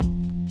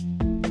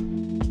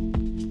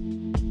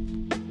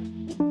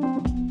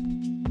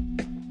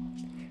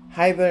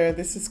Hi there,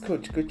 this is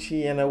Coach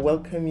Gucci, and I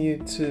welcome you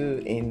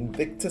to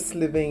Invictus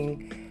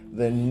Living,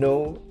 the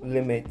No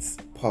Limits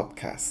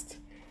podcast.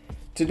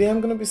 Today I'm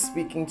going to be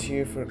speaking to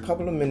you for a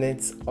couple of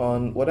minutes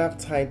on what I've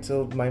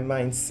titled My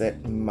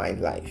Mindset, My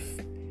Life.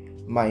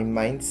 My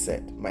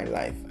Mindset, My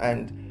Life.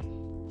 And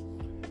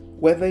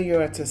whether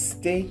you're at a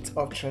state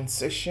of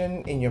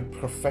transition in your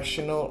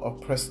professional or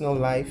personal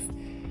life,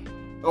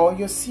 or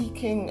you're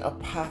seeking a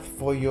path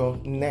for your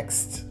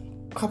next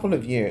couple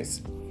of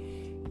years,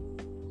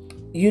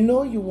 you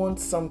know you want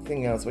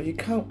something else, but you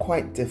can't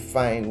quite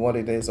define what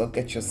it is or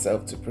get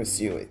yourself to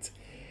pursue it.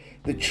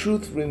 The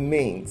truth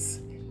remains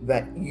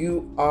that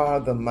you are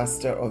the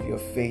master of your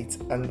fate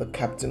and the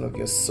captain of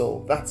your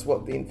soul. That's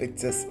what the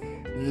Invictus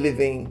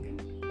Living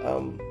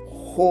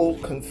whole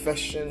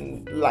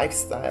confession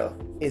lifestyle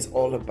is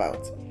all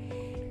about.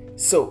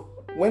 So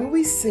when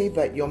we say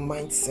that your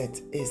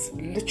mindset is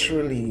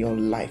literally your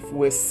life,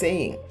 we're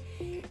saying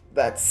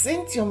that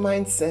since your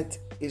mindset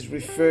is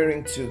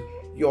referring to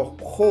your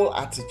whole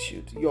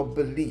attitude, your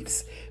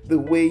beliefs, the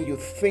way you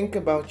think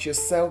about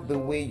yourself, the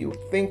way you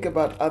think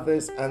about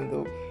others, and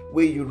the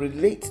way you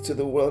relate to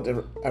the world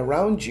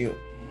around you,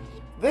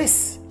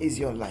 this is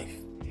your life.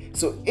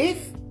 So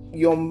if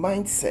your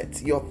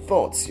mindset, your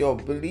thoughts, your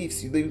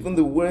beliefs, even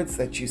the words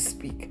that you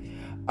speak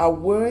are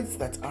words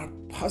that are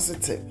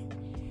positive,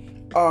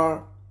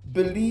 are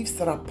beliefs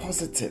that are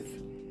positive,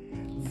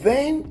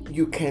 then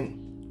you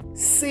can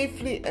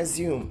safely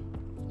assume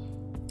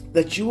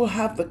that you will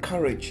have the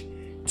courage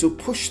to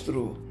push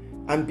through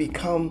and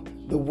become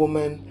the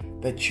woman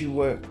that you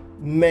were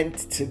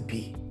meant to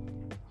be.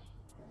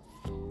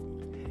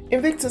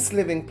 Invictus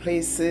Living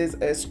places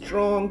a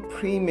strong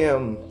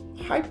premium,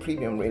 high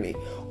premium really,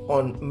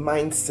 on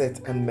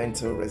mindset and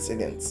mental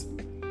resilience.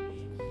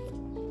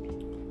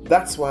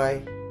 That's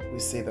why we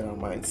say that our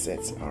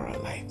mindsets are our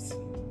lives.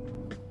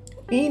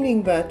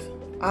 Meaning that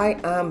I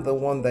am the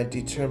one that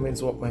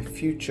determines what my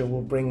future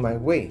will bring my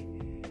way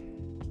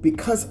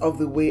because of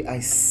the way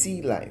I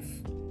see life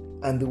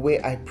and the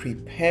way I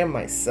prepare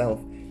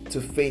myself to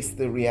face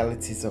the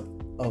realities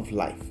of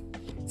life.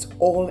 It's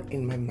all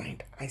in my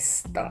mind. I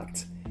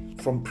start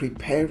from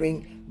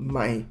preparing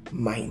my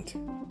mind.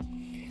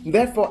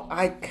 Therefore,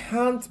 I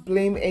can't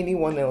blame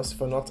anyone else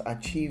for not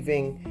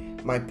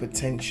achieving my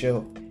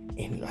potential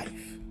in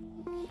life.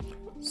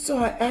 So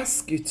I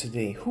ask you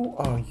today, who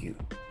are you?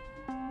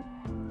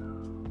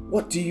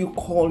 What do you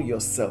call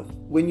yourself?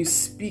 When you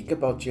speak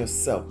about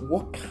yourself,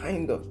 what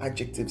kind of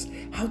adjectives?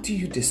 How do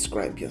you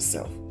describe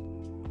yourself?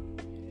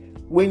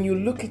 When you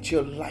look at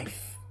your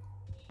life,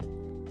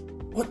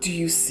 what do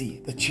you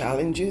see? The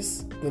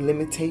challenges, the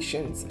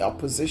limitations, the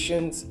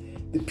oppositions,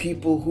 the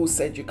people who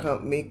said you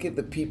can't make it,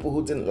 the people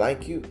who didn't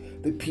like you,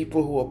 the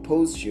people who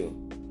opposed you?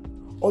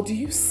 Or do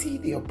you see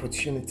the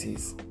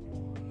opportunities?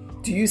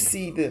 Do you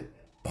see the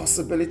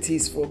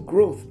possibilities for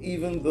growth,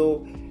 even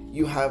though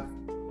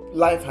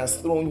life has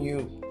thrown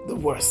you the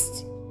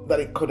worst that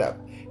it could have,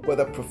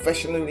 whether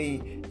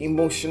professionally,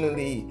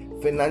 emotionally,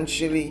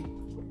 financially,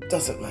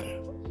 doesn't matter.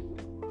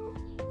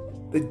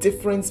 The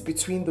difference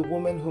between the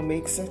woman who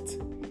makes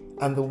it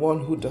and the one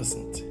who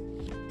doesn't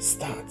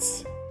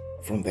starts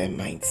from their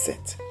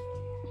mindset.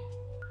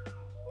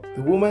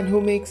 The woman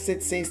who makes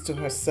it says to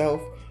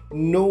herself,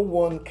 no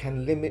one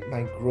can limit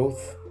my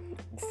growth,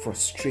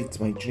 frustrate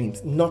my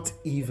dreams, not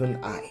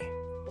even I.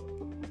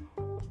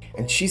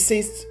 And she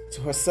says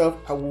to herself,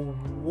 I will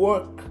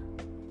work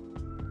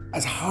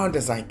as hard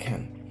as I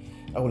can.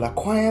 I will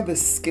acquire the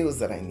skills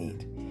that I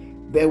need.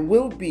 There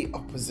will be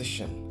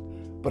opposition,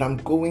 but I'm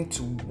going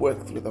to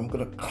work through them. I'm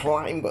going to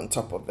climb on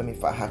top of them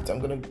if I have to. I'm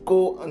going to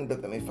go under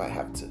them if I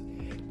have to.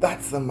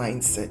 That's the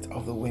mindset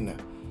of the winner.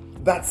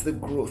 That's the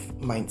growth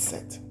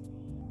mindset.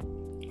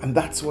 And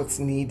that's what's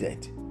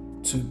needed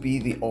to be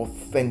the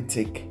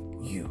authentic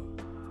you.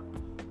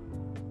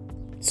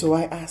 So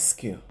I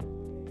ask you,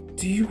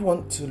 do you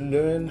want to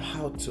learn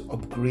how to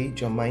upgrade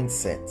your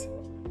mindset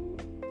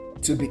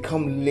to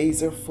become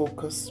laser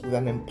focused with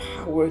an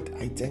empowered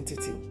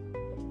identity?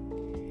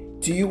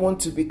 Do you want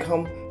to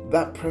become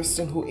that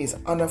person who is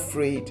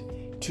unafraid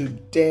to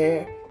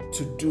dare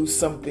to do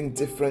something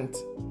different,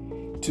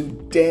 to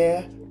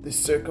dare the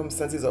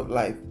circumstances of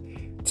life,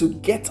 to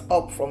get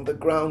up from the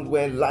ground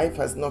where life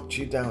has knocked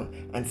you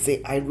down and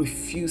say, I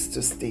refuse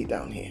to stay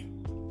down here?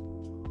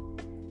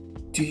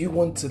 Do you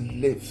want to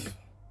live?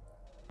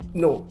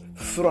 No,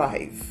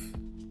 thrive.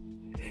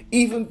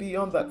 Even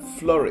beyond that,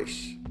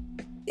 flourish.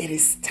 It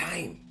is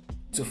time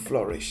to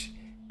flourish.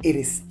 It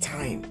is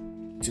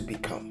time to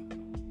become.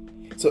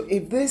 So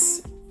if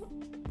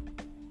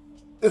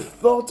the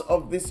thought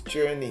of this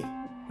journey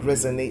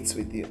resonates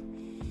with you,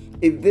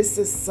 if this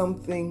is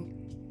something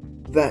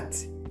that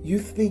you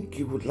think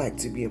you would like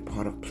to be a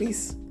part of,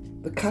 please,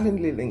 the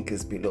Calendly link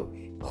is below.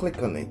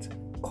 Click on it.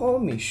 Call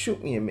me,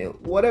 shoot me a mail,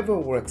 whatever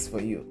works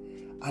for you.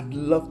 I'd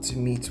love to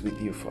meet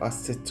with you for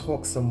us to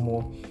talk some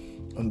more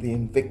on the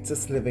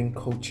Invictus Living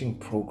Coaching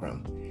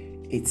Program.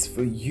 It's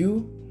for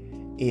you.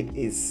 It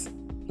is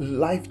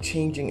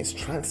life-changing. It's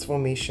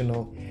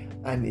transformational.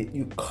 And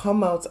you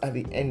come out at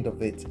the end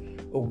of it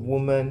a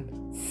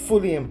woman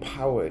fully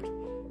empowered,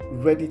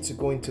 ready to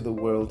go into the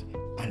world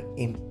and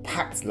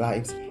impact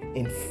lives,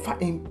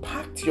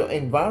 impact your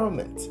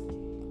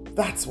environment.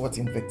 That's what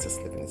Invictus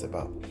Living is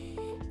about.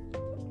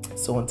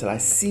 So until I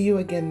see you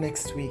again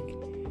next week,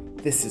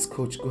 this is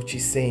Coach Gucci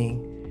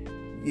saying,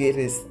 it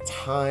is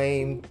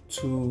time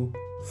to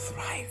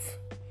thrive.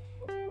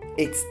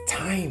 It's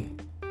time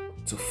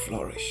to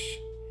flourish.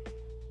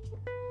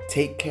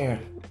 Take care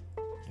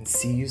and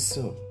see you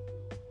soon.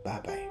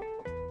 Bye-bye.